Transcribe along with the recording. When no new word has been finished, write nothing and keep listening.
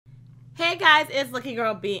Hey guys, it's Lucky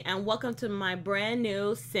Girl B and welcome to my brand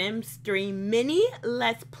new Sims 3 mini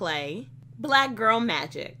Let's Play, Black Girl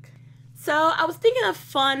Magic. So I was thinking of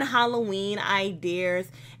fun Halloween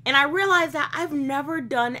ideas and I realized that I've never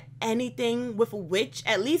done anything with a witch,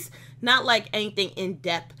 at least not like anything in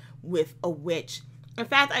depth with a witch. In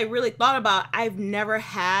fact, I really thought about I've never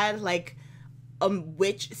had like a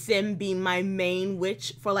witch sim be my main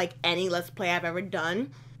witch for like any Let's Play I've ever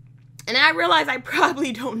done. And I realized I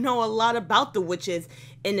probably don't know a lot about the witches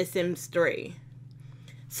in The Sims 3.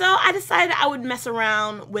 So I decided I would mess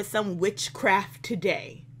around with some witchcraft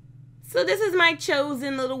today. So this is my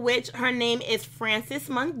chosen little witch. Her name is Frances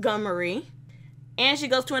Montgomery. And she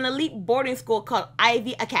goes to an elite boarding school called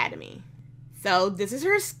Ivy Academy. So this is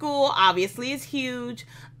her school. Obviously it's huge.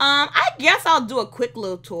 I guess I'll do a quick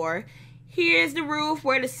little tour. Here's the roof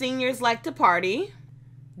where the seniors like to party.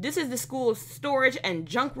 This is the school's storage and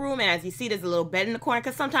junk room, and as you see, there's a little bed in the corner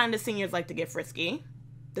because sometimes the seniors like to get frisky.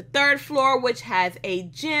 The third floor, which has a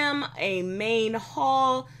gym, a main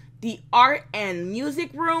hall, the art and music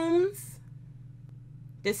rooms.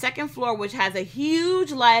 The second floor, which has a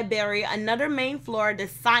huge library, another main floor, the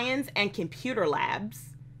science and computer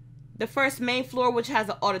labs. The first main floor, which has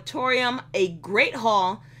an auditorium, a great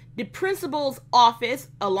hall, the principal's office,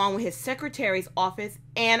 along with his secretary's office,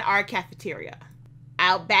 and our cafeteria.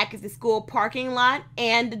 Out back is the school parking lot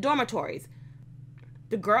and the dormitories.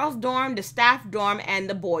 The girls' dorm, the staff dorm, and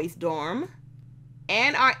the boys' dorm.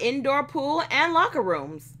 And our indoor pool and locker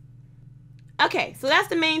rooms. Okay, so that's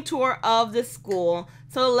the main tour of the school.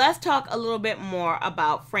 So let's talk a little bit more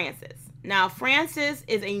about Frances. Now, Frances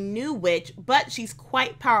is a new witch, but she's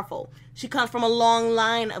quite powerful. She comes from a long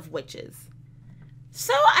line of witches.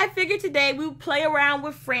 So I figured today we would play around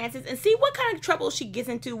with Frances and see what kind of trouble she gets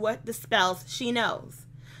into with the spells she knows.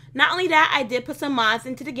 Not only that, I did put some mods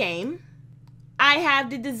into the game. I have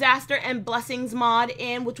the Disaster and Blessings mod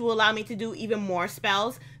in, which will allow me to do even more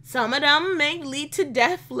spells. Some of them may lead to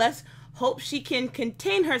death. Let's hope she can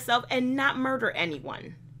contain herself and not murder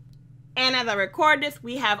anyone. And as I record this,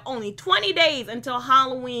 we have only 20 days until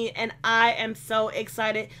Halloween, and I am so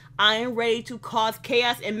excited. I am ready to cause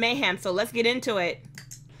chaos and mayhem, so let's get into it.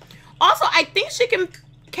 Also, I think she can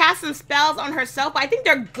cast some spells on herself, but I think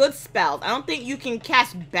they're good spells. I don't think you can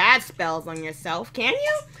cast bad spells on yourself, can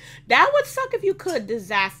you? That would suck if you could,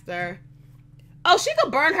 Disaster. Oh, she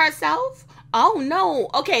could burn herself? Oh, no.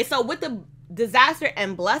 Okay, so with the Disaster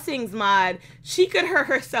and Blessings mod, she could hurt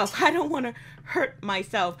herself. I don't want to hurt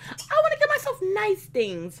myself. I want to give myself nice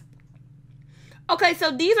things. Okay,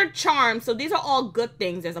 so these are charms. So these are all good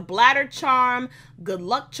things. There's a bladder charm, good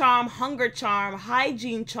luck charm, hunger charm,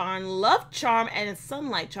 hygiene charm, love charm, and a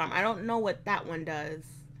sunlight charm. I don't know what that one does.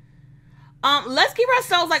 Let's give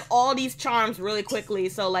ourselves like all these charms really quickly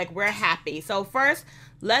so like we're happy. So first,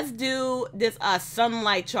 let's do this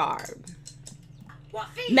sunlight charm.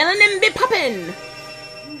 Melanin be poppin'.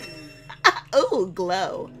 Ooh,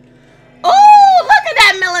 glow. Oh, look at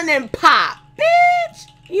that melanin pop, bitch.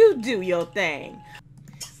 You do your thing.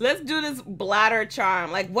 Let's do this bladder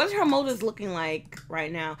charm. Like, what is her motives looking like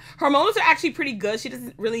right now? Her motives are actually pretty good. She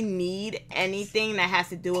doesn't really need anything that has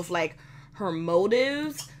to do with like her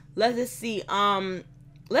motives. Let's just see.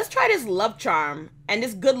 Let's try this love charm and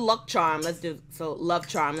this good luck charm. Let's do so love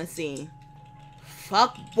charm. Let's see.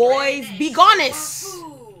 Fuck boys, be gonest.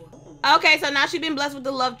 Okay, so now she's been blessed with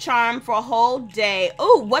the love charm for a whole day.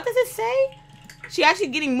 Oh, what does it say? She actually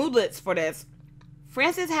getting moodlets for this.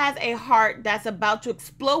 Frances has a heart that's about to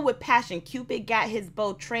explode with passion. Cupid got his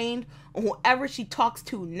bow trained on whoever she talks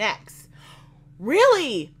to next.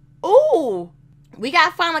 Really? Ooh, we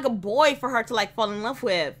gotta find like a boy for her to like fall in love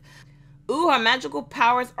with. Ooh, her magical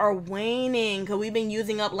powers are waning because we've been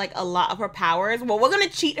using up like a lot of her powers. Well, we're gonna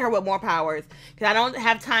cheat her with more powers because I don't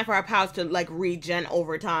have time for her powers to like regen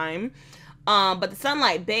over time. But the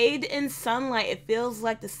sunlight, bathed in sunlight, it feels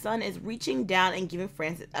like the sun is reaching down and giving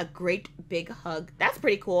Frances a great big hug. That's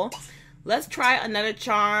pretty cool. Let's try another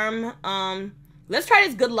charm. Let's try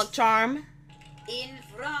this good luck charm.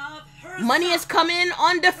 Money is coming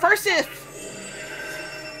on the firsteth.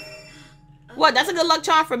 What? That's a good luck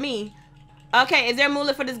charm for me. Okay, is there a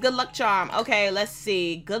moolah for this good luck charm? Okay, let's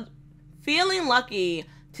see. Good, feeling lucky.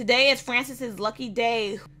 Today is Frances's lucky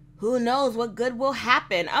day. Who knows what good will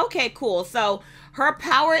happen? Okay, cool. So her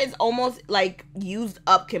power is almost like used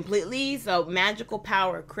up completely. So magical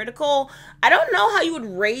power critical. I don't know how you would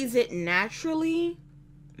raise it naturally.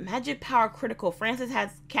 Magic power critical. Frances has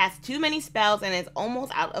cast too many spells and is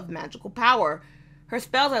almost out of magical power. Her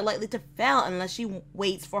spells are likely to fail unless she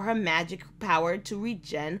waits for her magic power to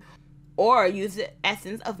regen or use the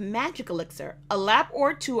essence of magic elixir. A lap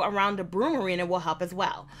or two around the broom arena will help as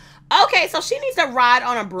well. Okay, so she needs to ride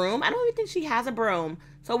on a broom. I don't even think she has a broom.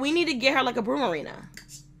 So we need to get her like a broom arena.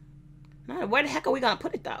 Where the heck are we gonna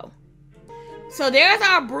put it though? So there's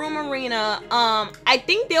our broom arena. I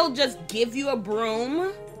think they'll just give you a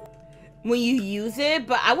broom when you use it,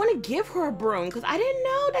 but I want to give her a broom because I didn't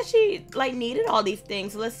know that she like needed all these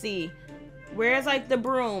things. So let's see. Where's like the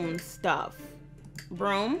broom stuff?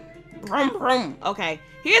 Broom? Broom. Okay,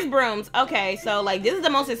 here's brooms. Okay, so like this is the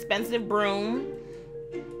most expensive broom.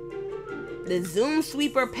 The Zoom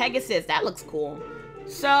Sweeper Pegasus. That looks cool.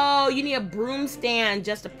 So you need a broom stand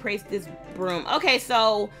just to place this broom. Okay,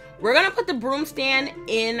 so we're gonna put the broom stand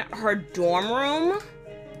in her dorm room.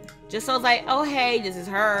 Just so it's like, oh hey, this is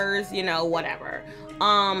hers, you know, whatever.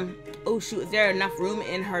 Oh shoot, is there enough room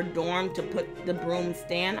in her dorm to put the broom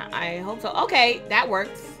stand? I hope so. Okay, that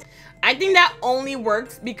works. I think that only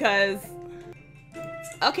works because...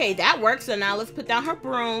 Okay, that works. So now let's put down her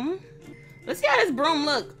broom. Let's see how this broom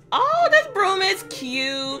look. Oh, this broom is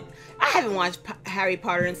cute. I haven't watched Harry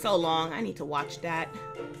Potter in so long. I need to watch that.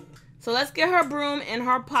 So let's get her broom in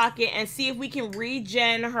her pocket and see if we can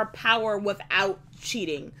regen her power without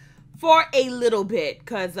cheating. For a little bit.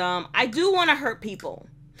 Because I do want to hurt people.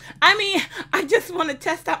 I mean, I just want to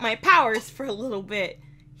test out my powers for a little bit.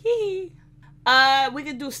 Hee. We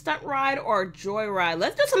could do stunt ride or joy ride.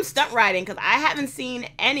 Let's do some stunt riding because I haven't seen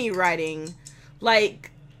any riding.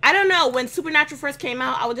 Like, I don't know. When Supernatural first came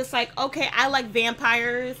out, I was just like, okay, I like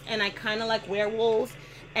vampires and I kind of like werewolves,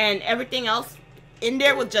 and everything else in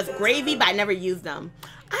there was just gravy, but I never used them.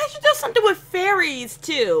 I should do something with fairies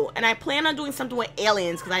too, and I plan on doing something with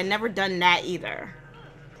aliens because I never done that either.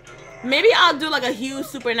 Maybe I'll do like a huge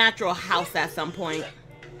Supernatural house at some point.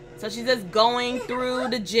 So she's just going through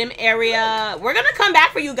the gym area. We're going to come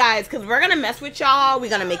back for you guys because we're going to mess with y'all. We're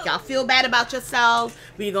going to make y'all feel bad about yourselves.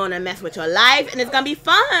 We're going to mess with your life and it's going to be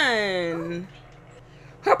fun.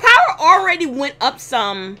 Her power already went up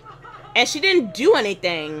some and she didn't do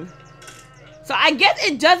anything. So I guess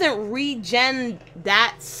it doesn't regen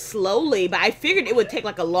that slowly, but I figured it would take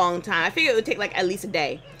like a long time. I figured it would take like at least a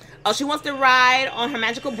day. Oh, she wants to ride on her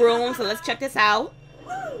magical broom, so let's check this out.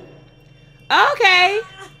 Okay.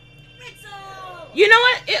 You know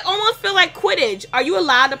what? It almost feels like Quidditch. Are you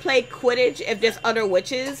allowed to play Quidditch if there's other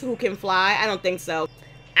witches who can fly? I don't think so.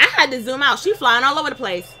 I had to zoom out. She's flying all over the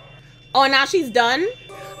place. Oh, now she's done?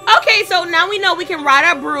 Okay, so now we know we can ride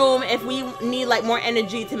our broom if we need like more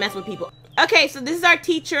energy to mess with people. Okay, so this is our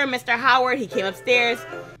teacher, Mr. Howard. He came upstairs.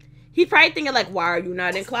 He's probably thinking like, why are you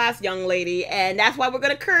not in class, young lady? And that's why we're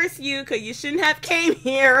going to curse you because you shouldn't have came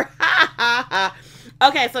here.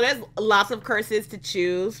 Okay, so there's lots of curses to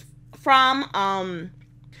choose from.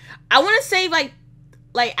 I want to say like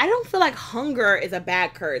I don't feel like hunger is a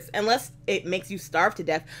bad curse unless it makes you starve to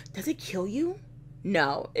death. Does it kill you?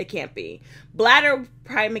 No, it can't be. Bladder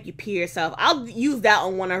probably make you pee yourself. I'll use that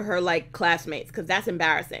on one of her like classmates because that's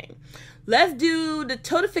embarrassing. Let's do the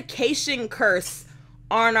totification curse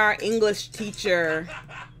on our English teacher.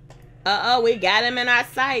 Uh-oh, we got him in our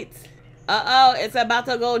sights. Uh-oh, it's about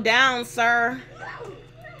to go down, sir.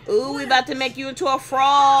 Ooh, we about to make you into a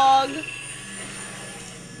frog. He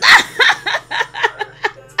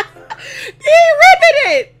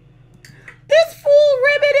riveted! This fool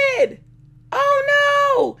riveted! Oh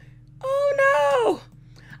no! Oh no!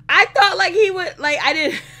 I thought like he would, like I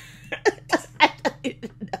didn't, I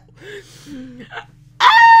didn't know.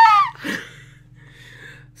 Ah!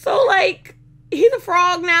 So like, he's a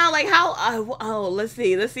frog now, like how, oh, let's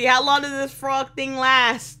see how long does this frog thing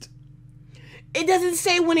last? It doesn't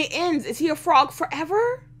say when it ends. Is he a frog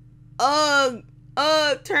forever?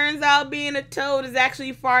 Turns out being a toad is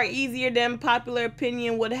actually far easier than popular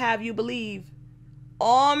opinion would have you believe.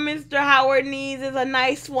 All Mr. Howard needs is a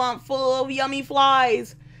nice swamp full of yummy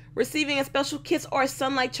flies. Receiving a special kiss or a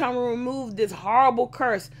sunlight charm will remove this horrible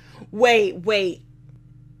curse. Wait.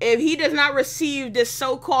 If he does not receive this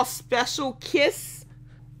so-called special kiss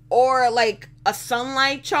or like a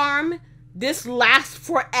sunlight charm, this lasts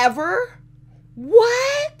forever?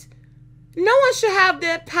 What? No one should have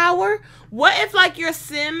that power. What if like your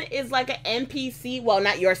sim is like an NPC? Well,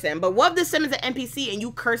 not your sim, but what if the sim is an NPC and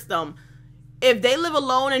you curse them? If they live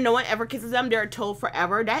alone and no one ever kisses them, they're a toad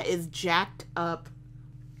forever. That is jacked up.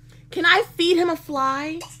 Can I feed him a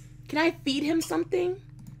fly? Can I feed him something?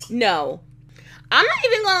 No. I'm not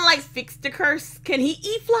even gonna like fix the curse. Can he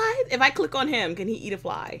eat flies? If I click on him, can he eat a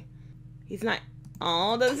fly? He's not.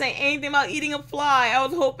 Oh, doesn't say anything about eating a fly. I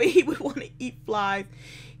was hoping he would want to eat flies.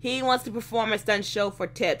 He wants to perform a stunt show for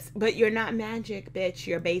tips. But you're not magic, bitch.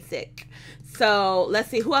 You're basic. So, let's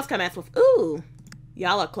see. Who else can I mess with? Ooh.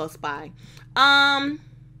 Y'all are close by.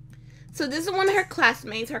 So this is one of her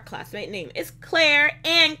classmates. Her classmate name is Claire,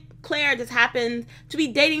 and Claire just happens to be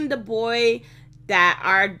dating the boy that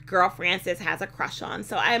our girl Frances has a crush on.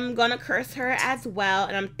 So I'm gonna curse her as well,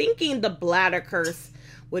 and I'm thinking the bladder curse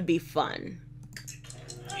would be fun.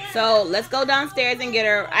 So let's go downstairs and get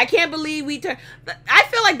her. I can't believe I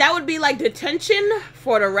feel like that would be like detention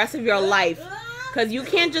for the rest of your life, because you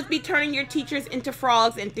can't just be turning your teachers into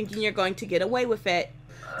frogs and thinking you're going to get away with it.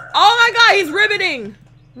 Oh my god, he's ribbiting.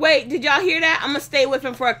 Wait, did y'all hear that? I'm gonna stay with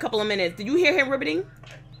him for a couple of minutes. Did you hear him ribbiting?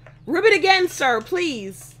 Ribbit again, sir,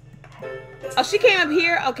 please. Oh, she came up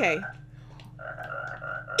here? Okay.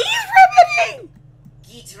 He's ribbiting!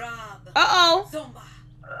 Uh-oh.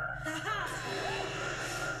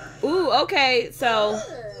 Ooh, okay, so...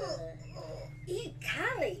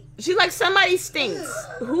 She's like, somebody stinks.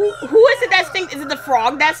 Who is it that stinks? Is it the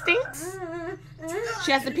frog that stinks?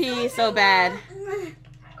 She has to pee so bad.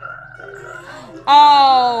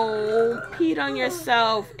 Oh, peed on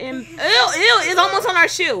yourself. Ew, it's almost on our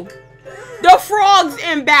shoe. The frog's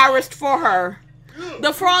embarrassed for her.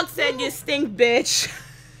 The frog said, you stink, bitch.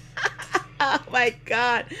 Oh my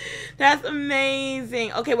god. That's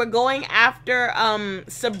amazing. Okay, we're going after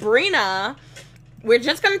Sabrina. We're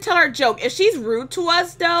just gonna tell her a joke. If she's rude to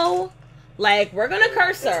us though, like, we're gonna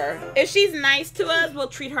curse her. If she's nice to us, we'll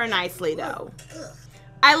treat her nicely though.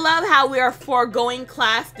 I love how we are foregoing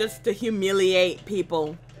class just to humiliate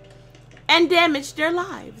people and damage their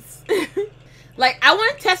lives. Like, I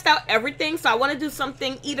want to test out everything, so I want to do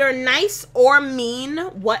something either nice or mean,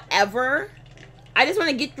 whatever. I just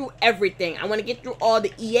want to get through everything. I want to get through all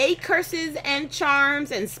the EA curses and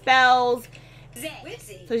charms and spells. So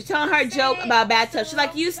she's telling her a joke about a bathtub. She's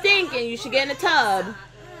like, you stink and you should get in a tub.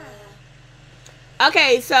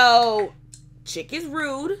 Okay, so chick is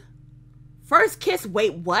rude. First kiss.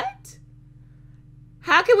 Wait, what?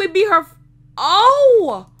 How can we be her?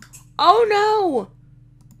 Oh no.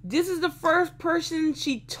 This is the first person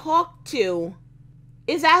she talked to.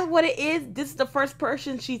 Is that what it is? This is the first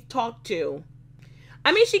person she talked to.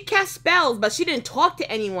 I mean, she cast spells, but she didn't talk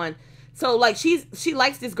to anyone. So, like, she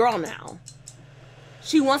likes this girl now.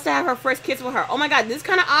 She wants to have her first kiss with her. Oh my god, this is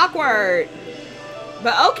kind of awkward.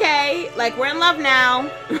 But okay, like, we're in love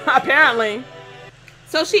now, apparently.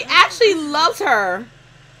 So she actually loves her.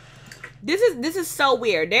 This is so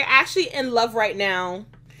weird. They're actually in love right now.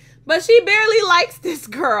 But she barely likes this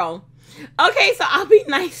girl. Okay, so I'll be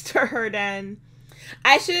nice to her then.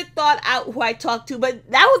 I should have thought out who I talked to, but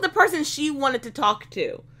that was the person she wanted to talk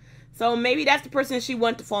to. So maybe that's the person she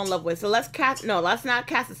wanted to fall in love with. So let's not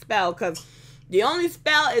cast a spell, because the only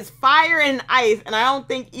spell is fire and ice, and I don't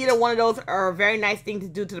think either one of those are a very nice thing to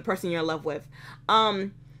do to the person you're in love with.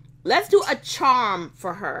 Let's do a charm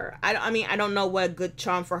for her. I don't know what a good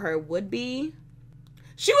charm for her would be.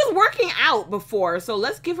 She was working out before, so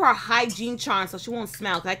let's give her a hygiene charm so she won't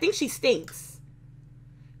smell, because I think she stinks.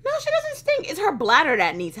 No, she doesn't stink. It's her bladder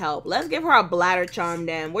that needs help. Let's give her a bladder charm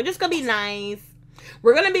then. We're just going to be nice.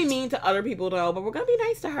 We're going to be mean to other people though, but we're going to be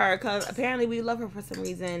nice to her because apparently we love her for some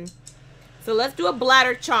reason. So let's do a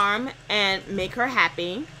bladder charm and make her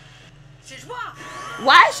happy.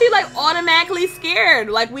 Why is she like automatically scared?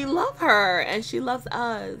 Like, we love her and she loves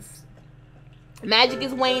us. Magic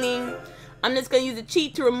is waning. I'm just going to use a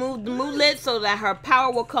cheat to remove the moodlet so that her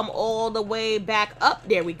power will come all the way back up.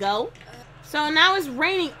 There we go. So now it's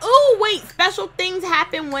raining. Oh, wait. Special things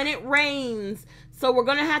happen when it rains. So we're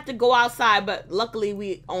going to have to go outside. But luckily,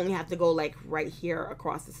 we only have to go like right here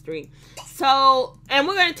across the street. So, and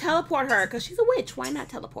we're going to teleport her because she's a witch. Why not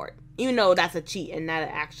teleport? Even though that's a cheat and not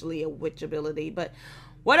actually a witch ability. But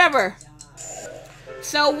whatever.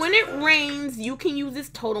 So when it rains, you can use this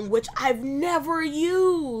totem, which I've never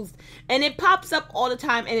used. And it pops up all the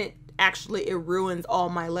time, and it ruins all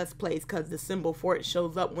my Let's Plays because the symbol for it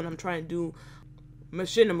shows up when I'm trying to do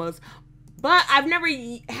machinimas. But I've never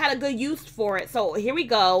had a good use for it. So here we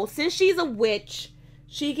go. Since she's a witch,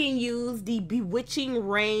 she can use the bewitching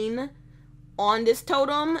rain on this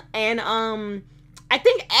totem. And I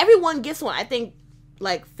think everyone gets one. I think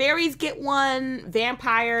like fairies get one,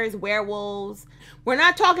 vampires, werewolves. We're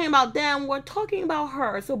not talking about them. We're talking about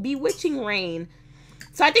her. So bewitching rain.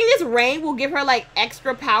 So I think this rain will give her like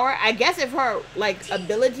extra power. I guess if her like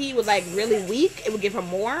ability was like really weak, it would give her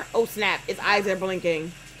more. Oh snap, its eyes are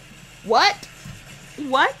blinking. What?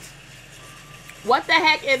 What? What the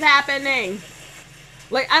heck is happening?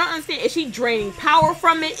 Like, I don't understand. Is she draining power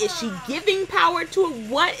from it? Is she giving power to it?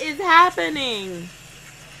 What is happening?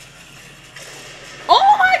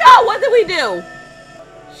 Oh my god, what did we do?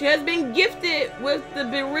 She has been gifted with the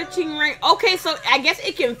bewitching rain. Okay, so I guess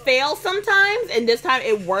it can fail sometimes, and this time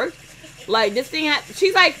it worked. Like, this thing,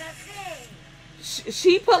 she's like,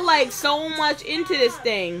 she put like so much into this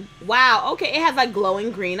thing. Wow. Okay, it has like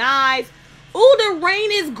glowing green eyes. Ooh, the rain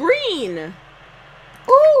is green.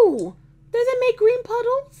 Ooh, does it make green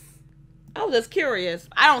puddles? I was just curious.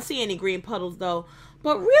 I don't see any green puddles though.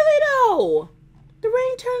 But really though, the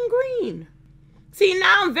rain turned green. See,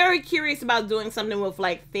 now I'm very curious about doing something with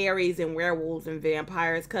like fairies and werewolves and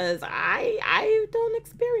vampires, because I don't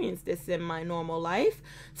experience this in my normal life.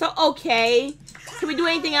 So, okay. Can we do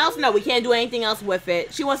anything else? No, we can't do anything else with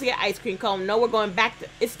it. She wants to get ice cream cone. No, we're going back to...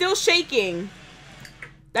 It's still shaking.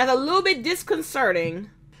 That's a little bit disconcerting.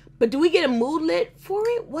 But do we get a moodlet for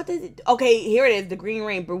it? What is it? Okay, here it is. The green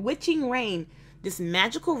rain. Bewitching rain. This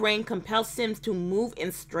magical rain compels Sims to move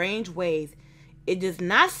in strange ways. It does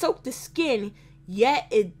not soak the skin, yet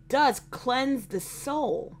it does cleanse the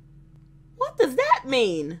soul. What does that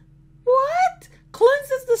mean? What?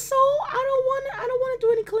 Cleanses the soul? I don't want to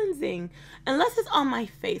do any cleansing. Unless it's on my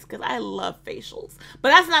face, because I love facials. But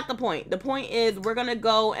that's not the point. The point is we're going to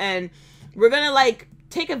go and we're going to like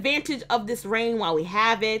take advantage of this rain while we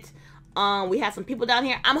have it. We have some people down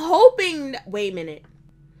here. I'm hoping... Wait a minute.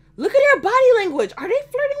 Look at their body language. Are they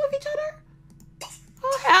flirting with each other?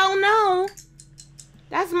 Oh, hell no.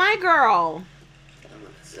 That's my girl.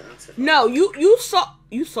 No, you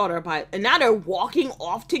saw their body, and now they're walking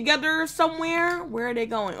off together somewhere. Where are they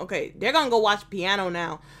going? Okay, they're gonna go watch piano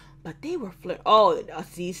now, but they were flirting. Oh,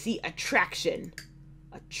 see, attraction.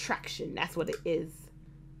 That's what it is.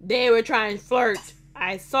 They were trying to flirt.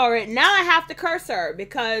 I saw it. Now I have to curse her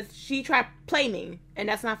because she tried to play me, and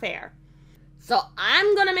that's not fair. So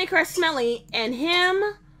I'm gonna make her smelly, and him,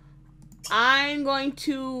 I'm going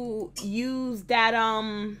to use that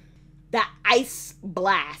ice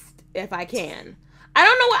blast if I can. I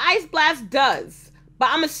don't know what ice blast does, but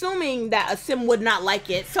I'm assuming that a sim would not like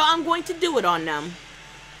it, so I'm going to do it on them.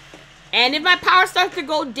 And if my power starts to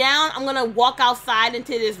go down, I'm gonna walk outside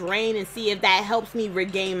into this rain and see if that helps me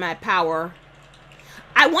regain my power.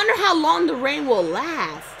 I wonder how long the rain will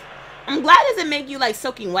last. I'm glad it doesn't make you like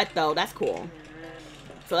soaking wet though. That's cool.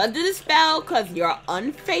 So let's do the spell, because you're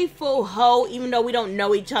unfaithful hoe, even though we don't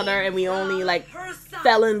know each other and we only like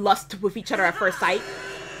fell in lust with each other at first sight.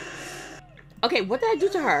 Okay, what did I do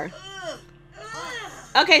to her?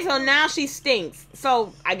 Okay, so now she stinks.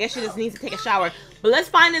 So I guess she just needs to take a shower. But let's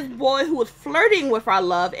find this boy who was flirting with our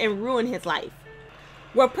love and ruin his life.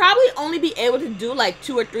 We'll probably only be able to do like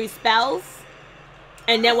 2 or 3 spells.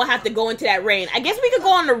 And then we'll have to go into that rain. I guess we could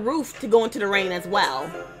go on the roof to go into the rain as well.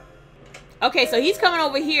 Okay, so he's coming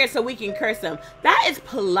over here so we can curse him. That is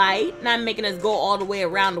polite, not making us go all the way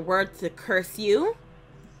around the world to curse you.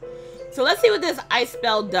 So let's see what this ice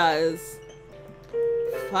spell does.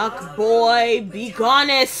 Fuck boy, be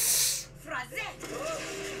gonest.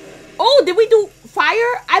 Oh, did we do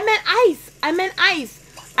fire? I meant ice. I meant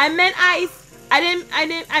ice. I meant ice. I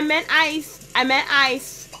meant ice. I meant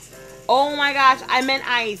ice. Oh my gosh, I meant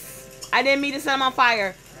ice. I didn't mean to set him on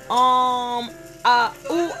fire.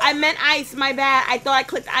 Ooh, I meant ice. My bad. I thought I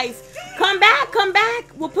clicked ice. Come back. Come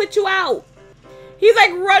back. We'll put you out. He's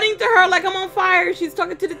like running to her like I'm on fire. She's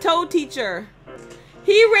talking to the toad teacher.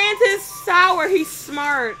 He ran to his sour. He's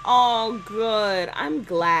smart. Oh, good. I'm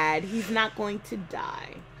glad he's not going to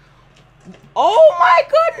die. Oh my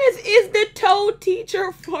goodness. Is the toad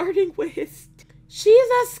teacher flirting with his... She's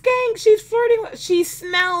a skank. She's flirting with... She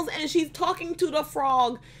smells and she's talking to the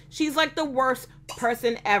frog. She's like the worst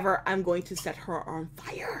person ever. I'm going to set her on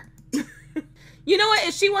fire. You know what?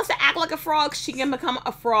 If she wants to act like a frog, she can become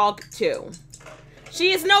a frog too.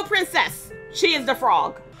 She is no princess. She is the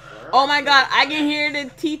frog. Oh my god, I can hear the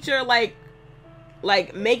teacher like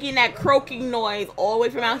making that croaking noise all the way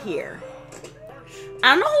from out here.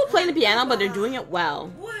 I don't know who's playing the piano, but they're doing it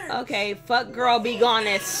well. Okay, fuck girl, be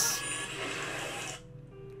gonest.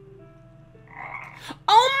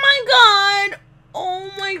 Oh my god! Oh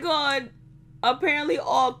my god. Apparently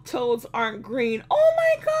all toads aren't green. Oh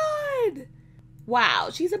my god! Wow,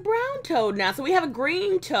 she's a brown toad now. So we have a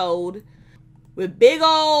green toad with big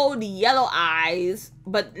old yellow eyes,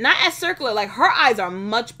 but not as circular. Like her eyes are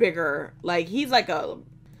much bigger. Like he's like a...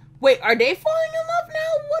 Wait, are they falling in love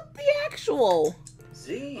now? What the actual?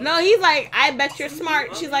 No, he's like, I bet you're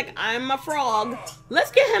smart. She's like, I'm a frog.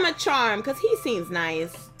 Let's get him a charm because he seems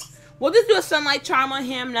nice. We'll just do a sunlight charm on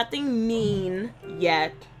him. Nothing mean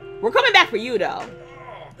yet. We're coming back for you, though.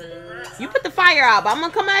 You put the fire out, but I'm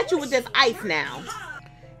going to come at you with this ice now.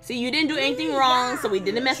 See, you didn't do anything wrong, so we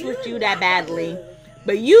didn't mess with you that badly.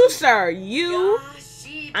 But you, sir, you...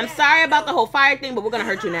 I'm sorry about the whole fire thing, but we're going to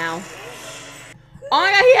hurt you now. Oh my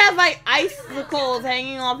god, he has, like, icicles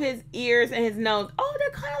hanging off his ears and his nose. Oh, they're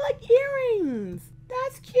kind of like earrings.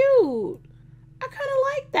 That's cute. I kind of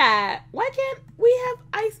like that. Why can't we have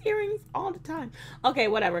ice earrings all the time? Okay,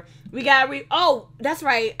 whatever. We gotta oh, that's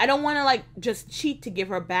right. I don't want to like just cheat to give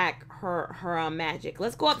her back her magic.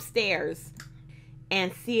 Let's go upstairs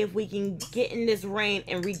and see if we can get in this rain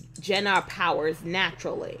and regen our powers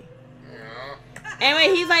naturally.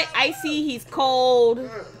 Anyway, he's like icy. He's cold.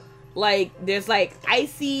 Like there's like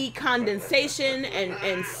icy condensation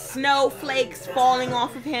and snowflakes falling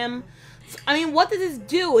off of him. I mean, what does this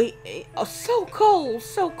do? So cold,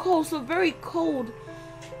 so very cold.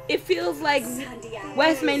 It feels like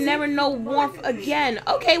Wes may never know warmth again.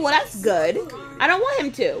 Okay, well, that's good. I don't want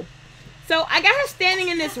him to. So, I got her standing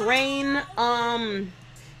in this rain.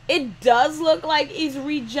 It does look like he's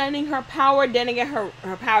regenerating her power. Then again,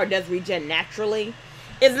 her power does regen naturally.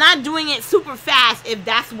 It's not doing it super fast if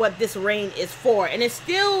that's what this rain is for. And it's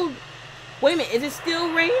still... Wait a minute, is it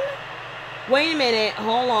still rain? Wait a minute,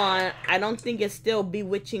 hold on. I don't think it's still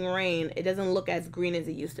bewitching rain. It doesn't look as green as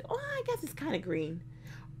it used to. Oh, I guess it's kind of green.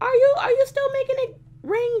 Are you still making it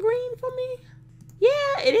rain green for me?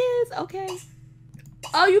 Yeah, it is. Okay.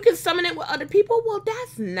 Oh, you can summon it with other people? Well,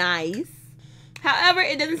 that's nice. However,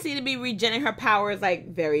 it doesn't seem to be regenerating her powers like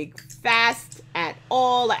very fast at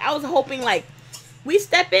all. Like I was hoping like we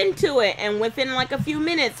step into it and within like a few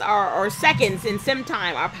minutes or seconds in sim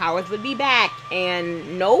time, our powers would be back.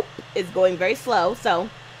 And nope, it's going very slow. So,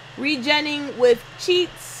 regenning with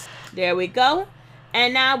cheats. There we go.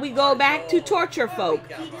 And now we go back to torture folk.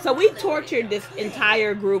 So we tortured this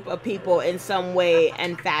entire group of people in some way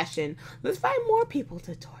and fashion. Let's find more people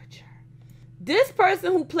to torture. This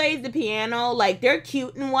person who plays the piano, like they're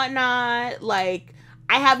cute and whatnot. Like,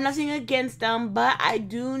 I have nothing against them, but I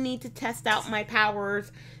do need to test out my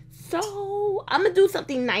powers. So, I'm going to do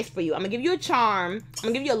something nice for you. I'm going to give you a charm. I'm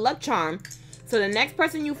going to give you a luck charm. So, the next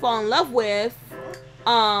person you fall in love with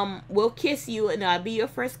will kiss you, and that'll be your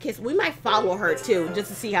first kiss. We might follow her, too, just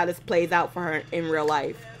to see how this plays out for her in real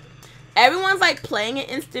life. Everyone's, like, playing an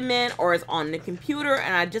instrument or is on the computer,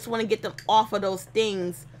 and I just want to get them off of those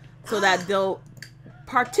things so that they'll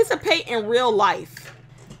participate in real life.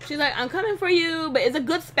 She's like, I'm coming for you, but it's a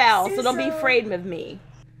good spell, so don't be afraid of me.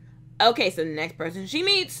 Okay, so the next person she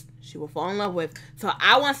meets, she will fall in love with. So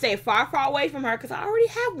I want to stay far, far away from her because I already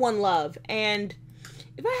have one love. And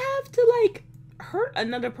if I have to, like, hurt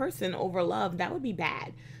another person over love, that would be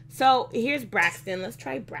bad. So here's Braxton. Let's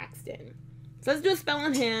try Braxton. So let's do a spell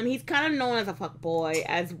on him. He's kind of known as a fuckboy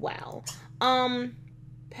as well.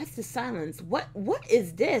 Pest to silence. What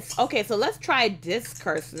is this? Okay, so let's try this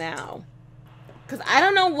curse now. Because I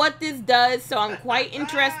don't know what this does, so I'm quite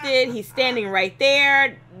interested. He's standing right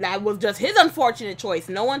there. That was just his unfortunate choice.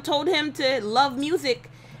 No one told him to love music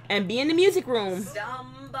and be in the music room.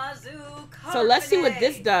 So let's see what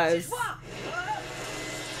this does.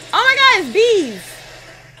 Oh my god, it's bees!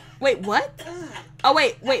 Wait, what? Oh,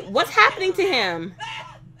 wait, what's happening to him?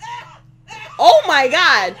 Oh my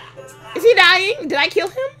god! Is he dying? Did I kill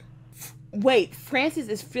him? Wait, Frances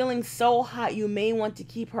is feeling so hot you may want to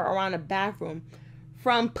keep her around the bathroom.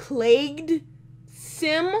 From plagued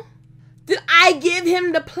sim? Did I give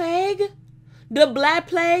him the plague? The black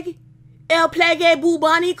plague? El plague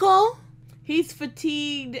bubonico? He's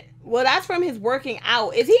fatigued. Well, that's from his working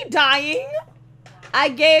out. Is he dying? I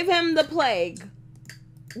gave him the plague.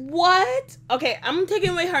 What? Okay, I'm taking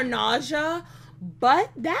away her nausea, but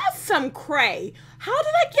that's some cray. How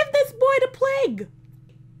did I give this boy the plague?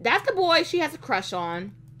 That's the boy she has a crush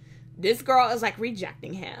on. This girl is like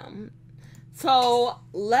rejecting him. So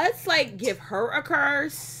let's like give her a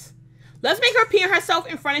curse. Let's make her pee herself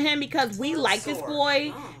in front of him because we like this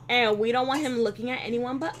boy and we don't want him looking at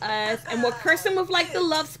anyone but us. And we'll curse him with like the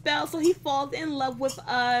love spell so he falls in love with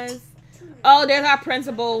us. Oh, there's our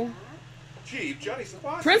principal.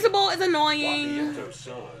 Principal is annoying.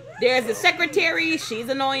 There's the secretary. She's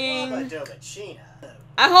annoying.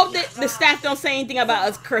 I hope that the staff don't say anything about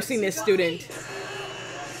us cursing this student.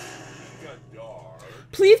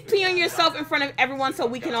 Please pee on yourself in front of everyone so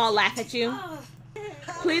we can all laugh at you.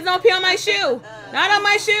 Please don't pee on my shoe. Not on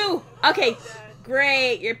my shoe. Okay,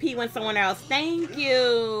 great. Your pee went somewhere else. Thank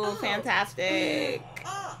you. Fantastic.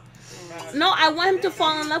 No, I want him to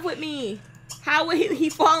fall in love with me. How would he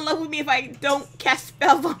fall in love with me if I don't cast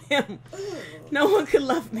spells on him? No one could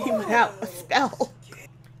love me without a spell.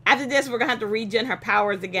 After this, we're going to have to regen her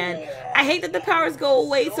powers again. I hate that the powers go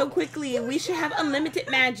away so quickly. We should have unlimited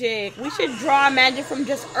magic. We should draw magic from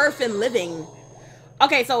just earth and living.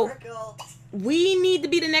 Okay, so we need to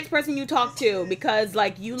be the next person you talk to because,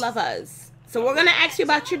 like, you love us. So we're going to ask you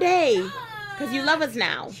about your day because you love us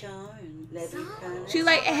now. She's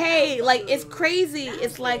like, hey, like, it's crazy.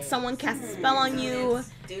 It's like someone cast a spell on you,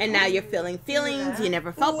 and now you're feeling feelings you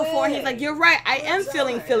never felt before. He's like, you're right. I am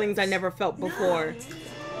feeling feelings I never felt before.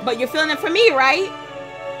 But you're feeling it for me, right?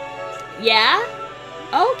 Yeah?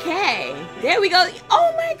 Okay. There we go.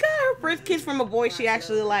 Oh my god, her first kiss from a boy she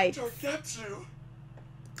actually likes.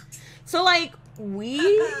 So, like, we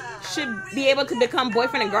should be able to become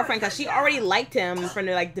boyfriend and girlfriend because she already liked him from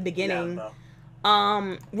the beginning.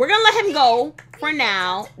 We're gonna let him go for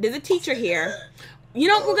now. There's a teacher here. You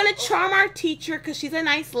know, we're gonna charm our teacher because she's a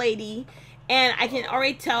nice lady. And I can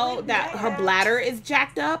already tell that her bladder is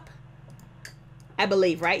jacked up. I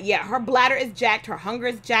believe, right? Yeah, her bladder is jacked. Her hunger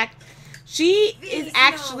is jacked. She is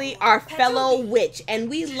actually our fellow witch, and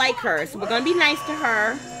we like her. So we're going to be nice to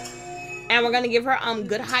her. And we're going to give her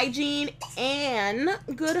good hygiene and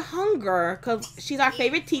good hunger, because she's our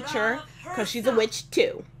favorite teacher, because she's a witch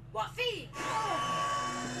too.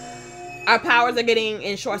 Our powers are getting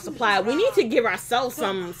in short supply. We need to give ourselves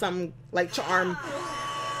some like, charm.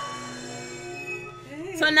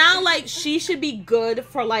 So now, like, she should be good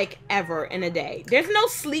for, like, ever in a day. There's no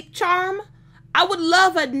sleep charm. I would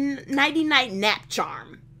love a nighty-night nap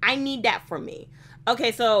charm. I need that for me.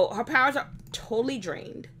 Okay, so her powers are totally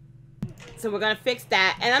drained. So we're going to fix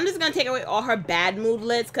that. And I'm just going to take away all her bad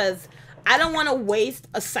moodlets because I don't want to waste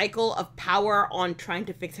a cycle of power on trying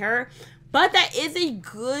to fix her. But that is a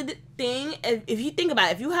good thing. If you think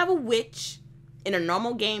about it, if you have a witch in a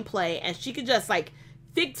normal gameplay and she could just, like,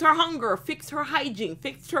 fix her hunger, fix her hygiene,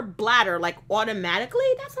 fix her bladder, like, automatically,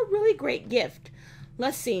 that's a really great gift.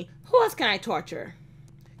 Let's see. Who else can I torture?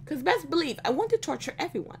 Because best believe, I want to torture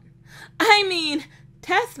everyone. I mean,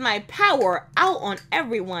 test my power out on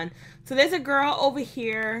everyone. So there's a girl over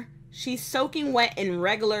here. She's soaking wet in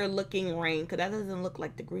regular looking rain. Because that doesn't look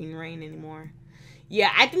like the green rain anymore.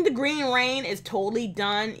 Yeah, I think the green rain is totally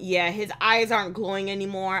done. Yeah, his eyes aren't glowing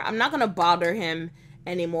anymore. I'm not going to bother him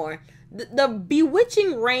anymore. The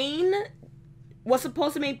bewitching rain was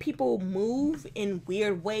supposed to make people move in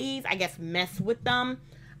weird ways. I guess mess with them.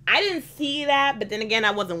 I didn't see that, but then again,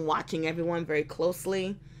 I wasn't watching everyone very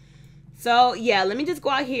closely. So, yeah, let me just go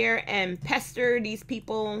out here and pester these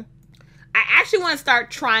people. I actually want to start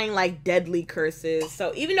trying, like, deadly curses.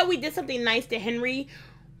 So, even though we did something nice to Henry,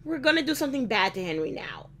 we're going to do something bad to Henry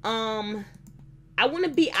now. I want to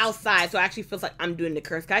be outside, so it actually feels like I'm doing the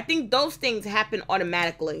curse. 'Cause I think those things happen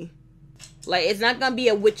automatically. Like, it's not gonna be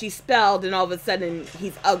a witchy spell, then all of a sudden,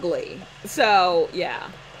 he's ugly. So, yeah.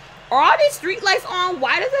 Are all these street lights on?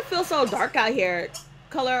 Why does it feel so dark out here?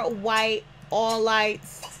 Color white, all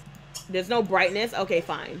lights. There's no brightness. Okay,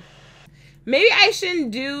 fine. Maybe I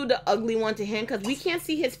shouldn't do the ugly one to him, because we can't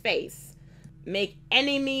see his face. Make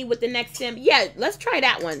enemy with the next sim. Yeah, let's try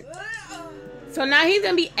that one. So now he's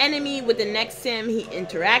gonna be enemy with the next sim he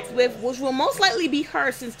interacts with, which will most likely be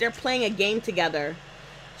her, since they're playing a game together.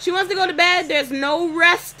 She wants to go to bed. There's no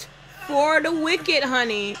rest for the wicked,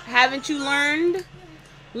 honey. Haven't you learned?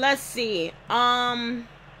 Let's see. Find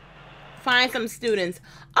some students.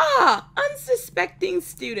 Ah, unsuspecting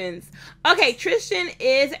students. Okay, Tristan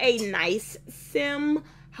is a nice sim.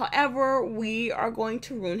 However, we are going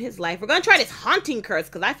to ruin his life. We're going to try this haunting curse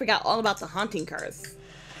because I forgot all about the haunting curse.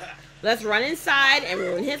 Let's run inside and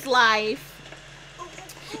ruin his life.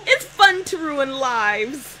 It's fun to ruin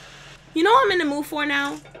lives. You know what I'm in the mood for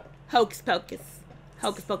now? Hocus Pocus.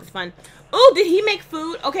 Hocus Pocus fun. Oh, did he make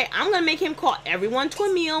food? Okay, I'm going to make him call everyone to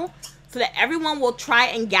a meal so that everyone will try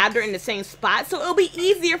and gather in the same spot. So it'll be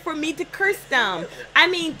easier for me to curse them. I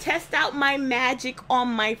mean, test out my magic on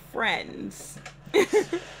my friends.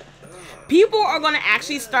 People are going to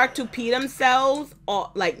actually start to pee themselves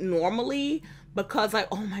like normally because like,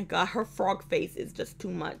 oh my God, her frog face is just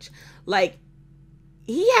too much. Like,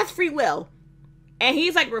 he has free will. And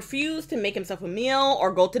he's like refused to make himself a meal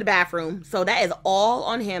or go to the bathroom. So that is all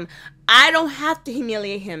on him. I don't have to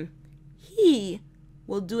humiliate him. He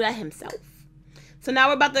will do that himself. So now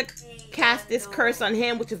we're about to cast this curse on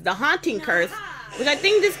him, which is the haunting curse, which I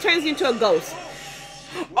think this turns into a ghost.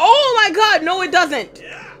 Oh my God, no it doesn't.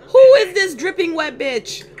 Who is this dripping wet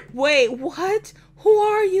bitch? Wait, what? Who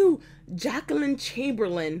are you? Jacqueline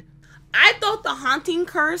Chamberlain. I thought the haunting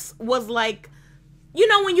curse was like, you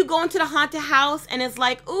know, when you go into the haunted house and it's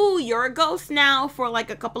like, ooh, you're a ghost now for like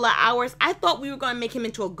a couple of hours. I thought we were going to make him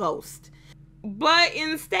into a ghost. But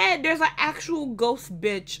instead, there's an actual ghost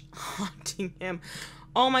bitch haunting him.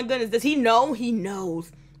 Oh my goodness. Does he know? He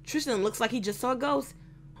knows. Tristan looks like he just saw a ghost.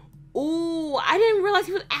 Ooh, I didn't realize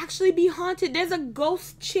he would actually be haunted. There's a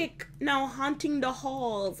ghost chick now haunting the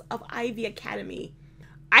halls of Ivy Academy.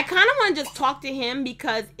 I kind of want to just talk to him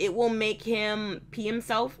because it will make him pee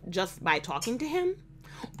himself just by talking to him.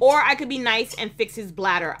 Or I could be nice and fix his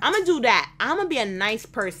bladder. I'm gonna do that. I'm gonna be a nice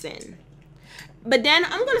person. But then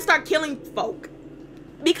I'm gonna start killing folk.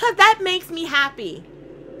 Because that makes me happy.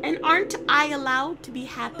 And aren't I allowed to be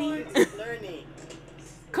happy?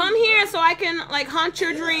 Come here so I can like haunt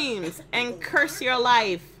your dreams and curse your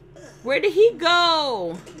life. Where did he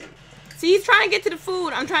go? See, he's trying to get to the food.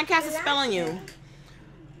 I'm trying to cast a spell on you.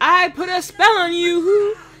 I put a spell on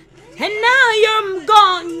you. And now you're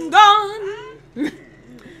gone.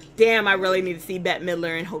 Damn, I really need to see Bette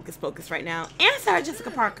Midler and Hocus Pocus right now. And Sarah Jessica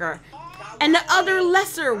Parker. And the other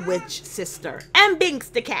lesser witch sister. And Binks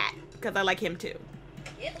the cat. Because I like him too.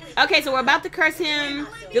 Okay, so we're about to curse him.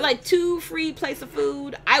 There's like 2 free plates of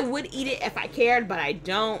food. I would eat it if I cared, but I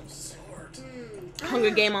don't.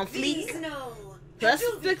 Hunger Game on fleek. Let's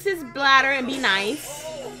fix his bladder and be nice.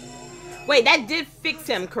 Wait, that did fix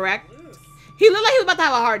him, correct? He looked like he was about to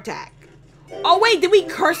have a heart attack. Oh wait, did we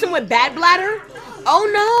curse him with bad bladder? Oh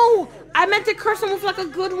no, I meant to curse him with like a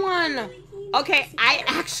good one. Okay, I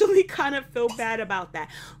actually kind of feel bad about that.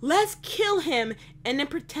 Let's kill him and then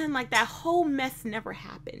pretend like that whole mess never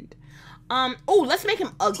happened. Oh, let's make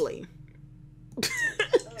him ugly.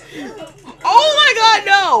 Oh my god,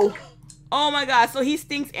 no. Oh my god, so he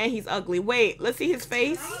stinks and he's ugly. Wait, let's see his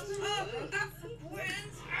face.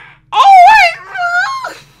 Oh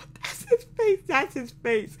wait! That's his face, that's his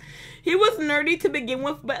face. He was nerdy to begin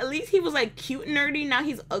with, but at least he was like cute nerdy. Now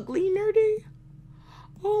he's ugly nerdy.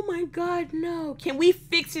 Oh my god, no. Can we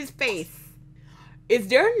fix his face? Is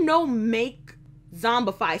there no make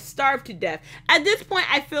zombify, starve to death? At this point,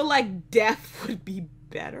 I feel like death would be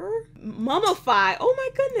better. Mummify. Oh my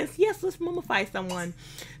goodness. Yes, let's mummify someone.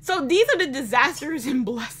 So these are the disasters and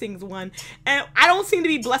blessings one. And I don't seem to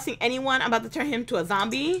be blessing anyone. I'm about to turn him to a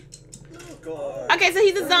zombie. Okay, so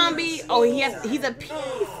he's a zombie. Oh, he's a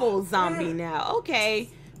peaceful zombie now. Okay.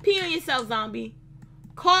 Pee on yourself, zombie.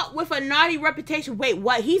 Caught with a naughty reputation. Wait,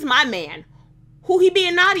 what? He's my man. Who he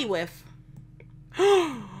being naughty with?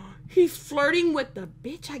 He's flirting with the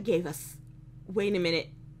bitch I gave us. Wait a minute.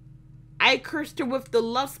 I cursed her with the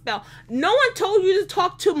love spell. No one told you to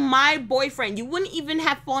talk to my boyfriend. You wouldn't even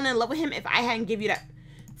have fallen in love with him if I hadn't give you that.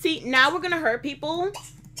 See, now we're gonna hurt people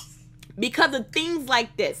because of things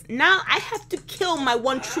like this. Now I have to kill my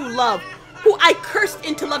one true love who I cursed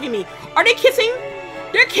into loving me. Are they kissing?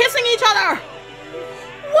 They're kissing each other.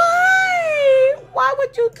 Why? Why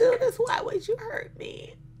would you do this? Why would you hurt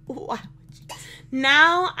me? Why would you?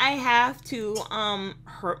 Now I have to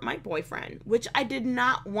hurt my boyfriend, which I did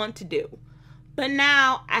not want to do. But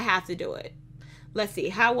now I have to do it. Let's see.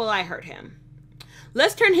 How will I hurt him?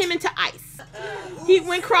 Let's turn him into ice. He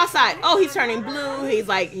went cross-eyed. Oh, he's turning blue. He's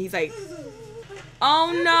like,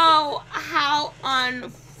 oh no. How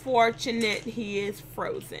unfortunate he is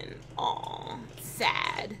frozen. Aw,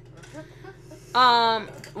 sad.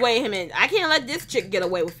 Wait a minute. I can't let this chick get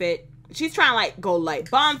away with it. She's trying to like go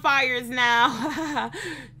light bonfires now.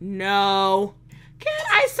 No. Can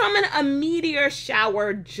I summon a meteor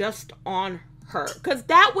shower just on her? Because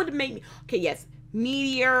that would make me... Okay, yes.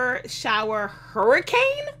 Meteor shower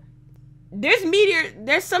hurricane? There's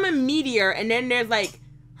summon meteor and then there's like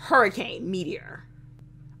hurricane meteor.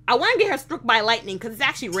 I want to get her struck by lightning because it's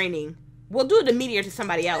actually raining. We'll do the meteor to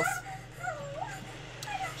somebody else.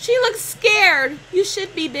 She looks scared. You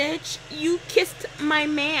should be, bitch. You kissed my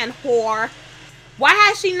man, whore. Why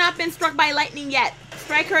has she not been struck by lightning yet?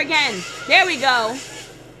 Strike her again. There we go.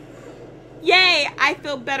 Yay, I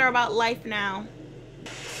feel better about life now.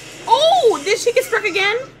 Oh, did she get struck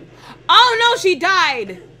again? Oh no, she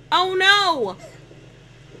died. Oh no.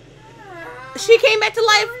 She came back to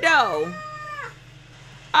life though.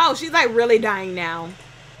 Oh, she's like really dying now.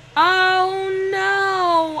 Oh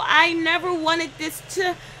no, I never wanted this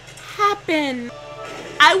to happen.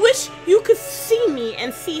 I wish you could see me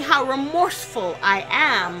and see how remorseful I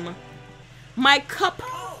am. My cup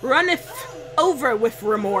runneth over with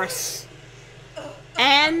remorse.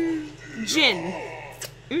 And gin.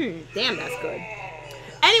 Damn, that's good.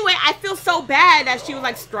 Anyway, I feel so bad that she was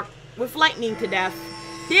like struck with lightning to death.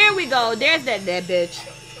 There we go. There's that dead bitch.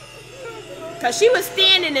 Because she was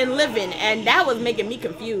standing and living, and that was making me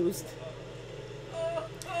confused.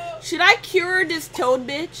 Should I cure this toad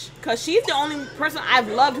bitch? Because she's the only person I've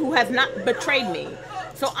loved who has not betrayed me.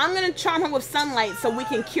 So I'm going to charm her with sunlight so we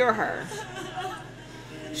can cure her.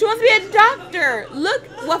 She wants to be a doctor. Look,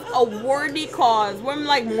 with a worthy cause. We're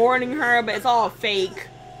like mourning her, but it's all fake.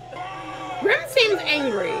 Grim seems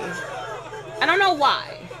angry. I don't know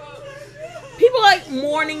why. People like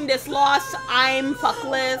mourning this loss. I'm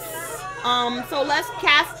fuckless. So let's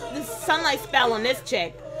cast this sunlight spell on this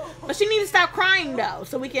chick. But she needs to stop crying though,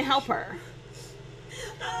 so we can help her.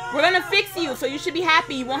 We're gonna fix you, so you should be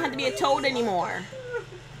happy. You won't have to be a toad anymore.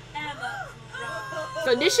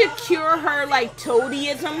 So this should cure her, like,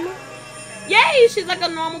 toadyism. Yay, she's like a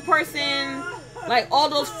normal person. Like, all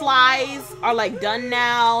those flies are, like, done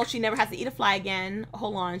now. She never has to eat a fly again.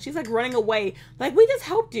 Hold on. She's, like, running away. Like, we just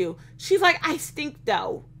helped you. She's like, I stink,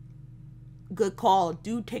 though. Good call.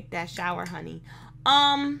 Do take that shower, honey.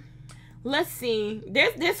 Let's see.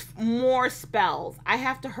 There's more spells. I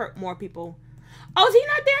have to hurt more people. Oh, is he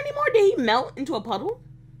not there anymore? Did he melt into a puddle?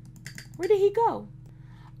 Where did he go?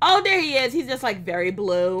 Oh, there he is. He's just, like, very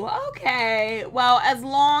blue. Okay. Well, as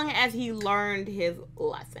long as he learned his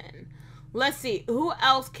lesson. Let's see. Who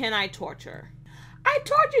else can I torture? I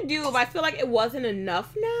tortured you, but I feel like it wasn't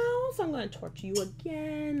enough now. So I'm going to torture you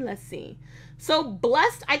again. Let's see. So,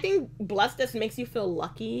 blessed. I think blessed just makes you feel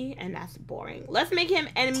lucky, and that's boring. Let's make him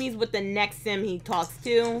enemies with the next sim he talks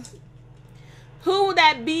to. Who would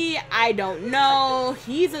that be? I don't know.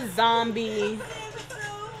 He's a zombie.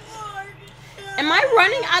 Am I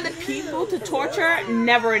running out of people to torture?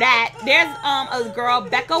 Never that. There's a girl,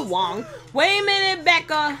 Becca Wong. Wait a minute,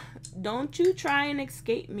 Becca. Don't you try and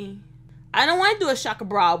escape me. I don't want to do a shaka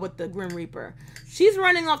bra with the Grim Reaper. She's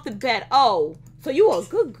running off the bed. Oh, so you a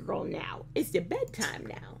good girl now. It's your bedtime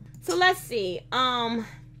now. So let's see.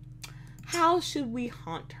 How should we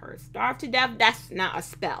haunt her? Starve to death? That's not a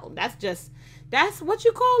spell. That's what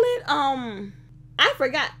you call it? I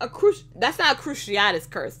forgot. That's not a cruciatus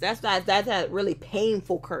curse. That's a really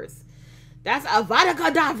painful curse. That's Avada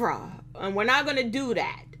Kedavra. And we're not gonna do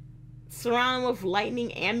that. Surrounded with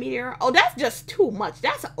lightning and meteor. Oh, that's just too much.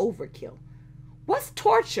 That's an overkill. What's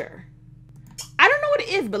torture? I don't know what it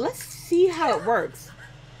is, but let's see how it works.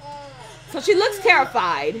 So she looks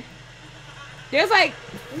terrified. There's like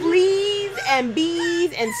fleas and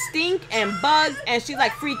bees and stink and bugs, and she's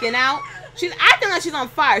like freaking out. She's acting like she's on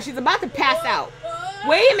fire. She's about to pass out.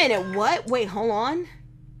 Wait a minute. What? Wait, hold on.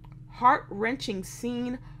 Heart-wrenching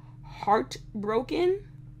scene. Heartbroken.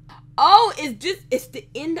 Oh, it's the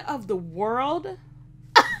end of the world?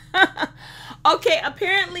 Okay,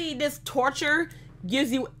 apparently this torture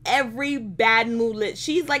gives you every bad moodlet.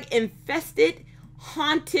 She's like infested,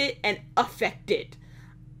 haunted, and affected.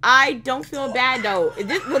 I don't feel bad though.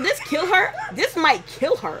 Will this kill her? This might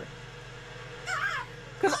kill her.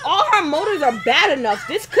 Because all her motives are bad enough.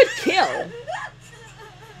 This could kill.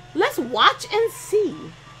 Let's watch and see.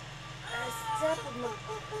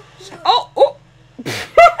 Oh.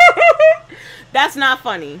 That's not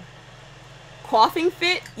funny. Coughing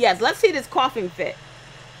fit? Yes, let's see this coughing fit.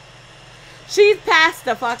 She's passed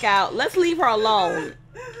the fuck out. Let's leave her alone.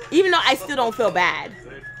 Even though I still don't feel bad.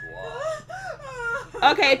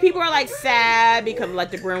 Okay, people are like sad because of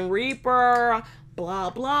like the Grim Reaper.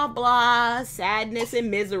 Blah, blah, blah. Sadness and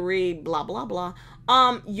misery. Blah, blah, blah.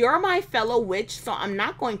 You're my fellow witch, so I'm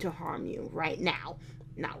not going to harm you right now.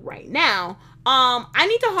 Not right now. I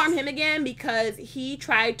need to harm him again because he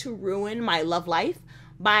tried to ruin my love life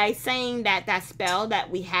by saying that that spell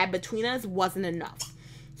that we had between us wasn't enough.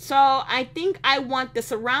 So I think I want the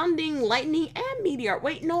surrounding lightning and meteor.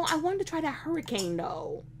 Wait, no, I wanted to try that hurricane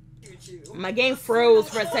though. My game froze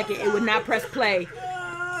for a second. It would not press play.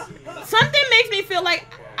 Something makes me feel like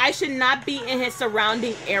I should not be in his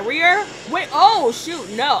surrounding area. Wait, oh shoot,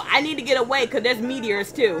 no. I need to get away because there's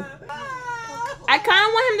meteors too. I kind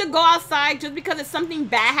of want him to go outside just because if something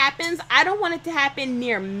bad happens, I don't want it to happen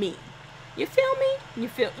near me. You feel me? You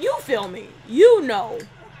feel me? You know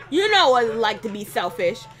what it's like to be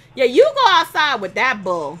selfish. Yeah, you go outside with that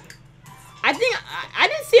bull. I think I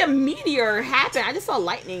didn't see a meteor happen. I just saw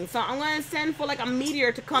lightning. So I'm going to send for like a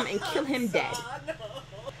meteor to come and kill him dead.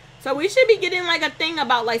 So we should be getting like a thing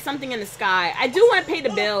about like something in the sky. I do want to pay the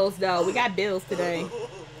bills though. We got bills today.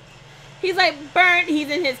 He's like burnt. He's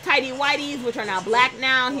in his tighty whities, which are now black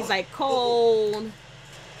now. He's like cold.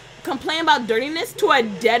 Complain about dirtiness to a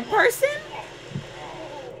dead person?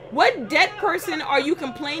 What dead person are you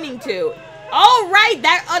complaining to? Oh, right.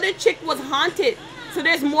 That other chick was haunted. So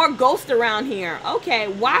there's more ghosts around here. Okay.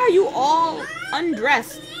 Why are you all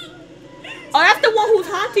undressed? Oh, that's the one who's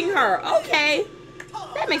haunting her. Okay.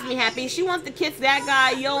 That makes me happy. She wants to kiss that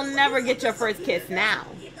guy. You'll never get your first kiss now.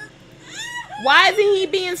 Why isn't he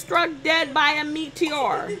being struck dead by a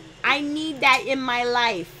meteor? I need that in my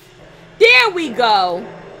life. There we go.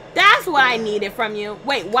 That's what I needed from you.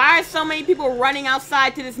 Wait, why are so many people running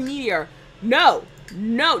outside to this meteor? No,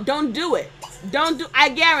 don't do it. I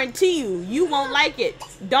guarantee you won't like it.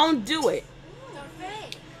 Don't do it.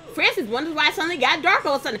 Francis wonders why it suddenly got dark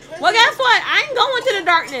all of a sudden. Well, guess what? I ain't going to the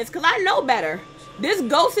darkness because I know better. This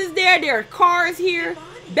ghost is there. There are cars here.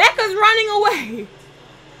 Becca's running away.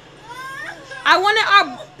 I wanted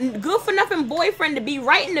our... good for nothing boyfriend to be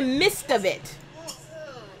right in the midst of it.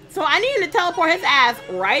 So I need him to teleport his ass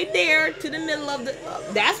right there to the middle of the...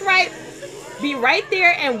 that's right. Be right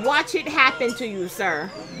there and watch it happen to you,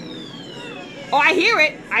 sir. Oh, I hear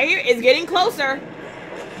it. I hear it. It's getting closer.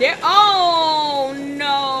 There. Oh,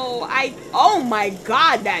 no. Oh, my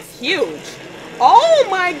God. That's huge. Oh,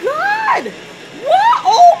 my God. What?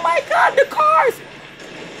 Oh, my God. The cars.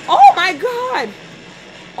 Oh, my God.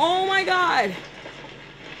 Oh, my God.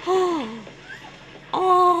 Oh.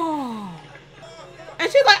 Oh.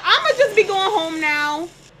 And she's like, I'm going to just be going home now.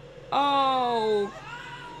 Oh.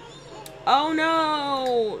 Oh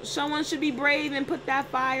no, someone should be brave and put that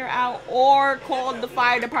fire out or call the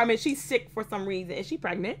fire department. She's sick for some reason. Is she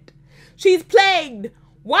pregnant? She's plagued.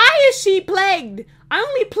 Why is she plagued? I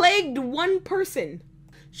only plagued one person.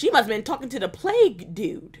 She must have been talking to the plague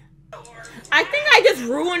dude. I think I just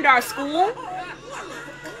ruined our school.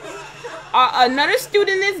 Another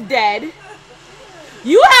student is dead.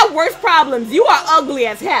 You have worse problems. You are ugly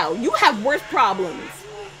as hell. You have worse problems.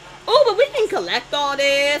 Oh, but we can collect all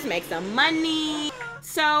this, make some money.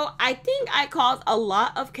 So I think I caused a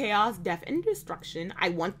lot of chaos, death, and destruction. I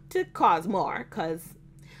want to cause more, because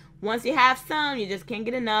once you have some, you just can't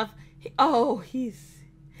get enough. He's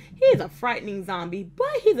a frightening zombie,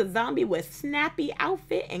 but he's a zombie with snappy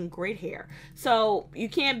outfit and great hair. So you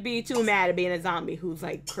can't be too mad at being a zombie who's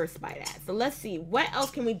like cursed by that. So let's see, what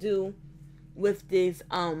else can we do with these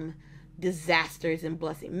disasters and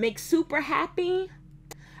blessings? Make super happy.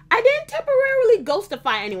 I didn't temporarily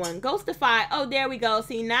ghostify anyone. Ghostify. Oh, there we go.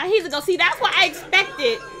 See, now he's a ghost. See, that's what I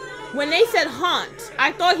expected when they said haunt.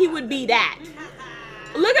 I thought he would be that.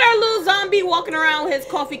 Look at our little zombie walking around with his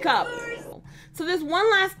coffee cup. So there's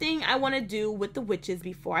one last thing I want to do with the witches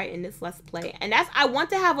before I end this Let's Play. And that's, I want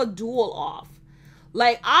to have a duel off.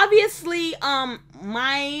 Like, obviously,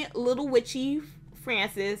 my little witchy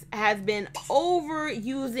Frances has been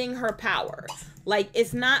overusing her power. Like,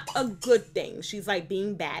 it's not a good thing. She's like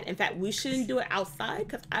being bad. In fact, we shouldn't do it outside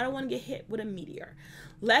because I don't want to get hit with a meteor.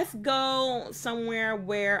 Let's go somewhere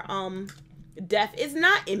where death is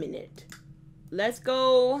not imminent. Let's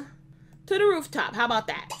go to the rooftop. How about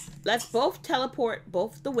that? Let's both teleport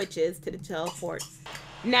both the witches to the teleport.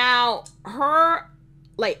 Now, her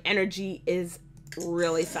like energy is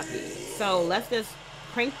really sucky. So let's just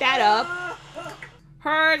crank that up.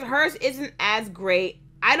 Hers isn't as great.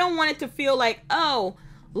 I don't want it to feel like, oh,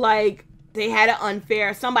 like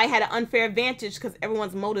somebody had an unfair advantage because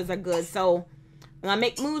everyone's motives are good. So I'm gonna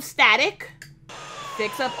make moves static.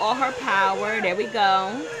 Fix up all her power. There we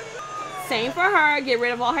go. Same for her. Get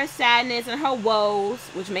rid of all her sadness and her woes,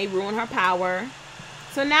 which may ruin her power.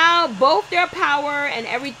 So now both their power and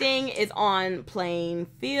everything is on plain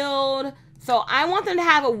field. So I want them to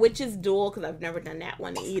have a witch's duel because I've never done that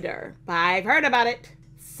one either. But I've heard about it.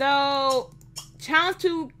 So challenge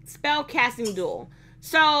to spell casting duel.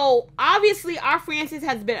 So obviously our Frances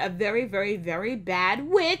has been a very, very, very bad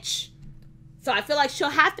witch. So I feel like she'll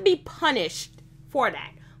have to be punished for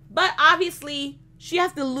that. But obviously she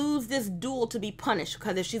has to lose this duel to be punished.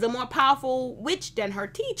 Because if she's a more powerful witch than her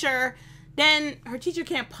teacher, then her teacher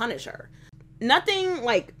can't punish her. Nothing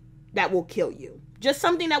like that will kill you. Just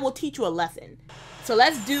something that will teach you a lesson. So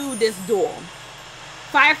let's do this duel.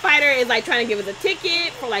 Firefighter is like trying to give us a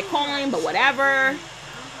ticket for like calling, but whatever.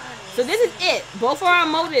 So this is it. Both of our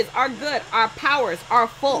motives are good. Our powers are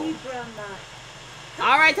full.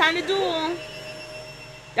 Alright, time to duel.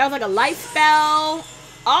 That was like a light spell.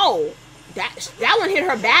 Oh, that one hit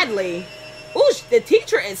her badly. Ooh, the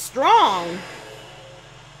teacher is strong.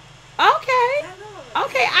 Okay.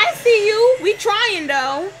 Okay, I see you. We trying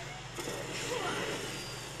though.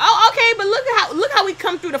 Oh, okay, but look how we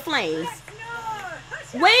come through the flames.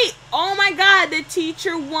 Wait, oh my God, the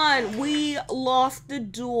teacher won. We lost the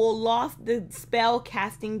duel, lost the spell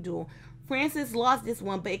casting duel. Frances lost this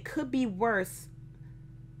one, but it could be worse.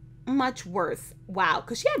 Much worse. Wow,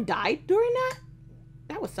 because she had died during that?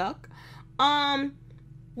 That would suck. Won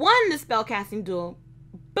the spell casting duel.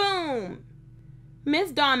 Boom.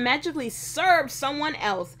 Miss Dawn magically served someone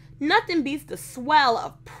else. Nothing beats the swell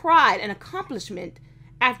of pride and accomplishment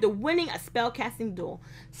after winning a spellcasting duel.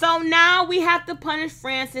 So now we have to punish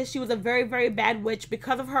Frances. She was a very, very bad witch.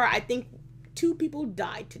 Because of her, I think 2 people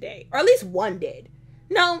died today. Or at least 1 did.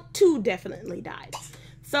 No, 2 definitely died.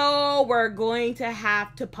 So we're going to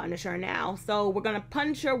have to punish her now. So we're going to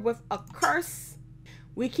punish her with a curse.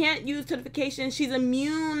 We can't use certification. She's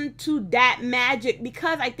immune to that magic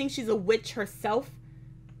because I think she's a witch herself.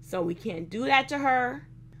 So we can't do that to her.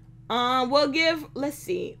 Let's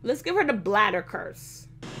see. Let's give her the bladder curse.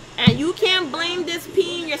 And you can't blame this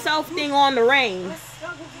peeing yourself thing on the rain.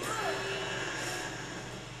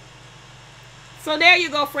 So there you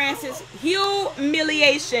go, Francis.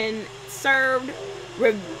 Humiliation served.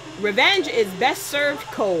 Revenge is best served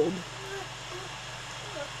cold.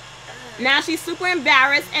 Now she's super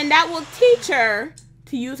embarrassed, and that will teach her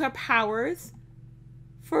to use her powers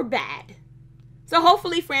for bad. So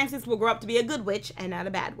hopefully Francis will grow up to be a good witch and not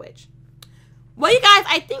a bad witch. Well, you guys,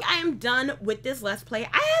 I think I am done with this Let's Play.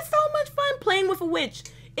 I had so much fun playing with a witch.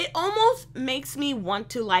 It almost makes me want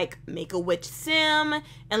to, like, make a witch sim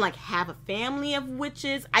and, like, have a family of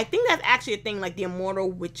witches. I think that's actually a thing, like the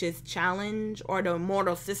Immortal Witches Challenge or the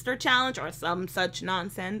Immortal Sister Challenge or some such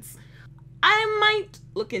nonsense. I might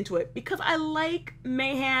look into it because I like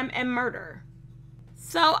mayhem and murder.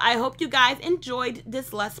 So I hope you guys enjoyed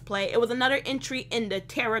this Let's Play. It was another entry in the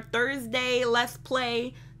Terror Thursday Let's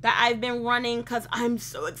Play that I've been running because I'm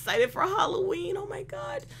so excited for Halloween. Oh my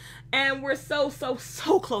god. And we're so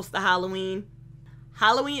close to Halloween.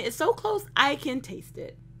 Halloween is so close, I can taste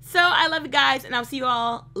it. So I love you guys, and I'll see you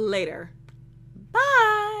all later.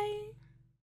 Bye.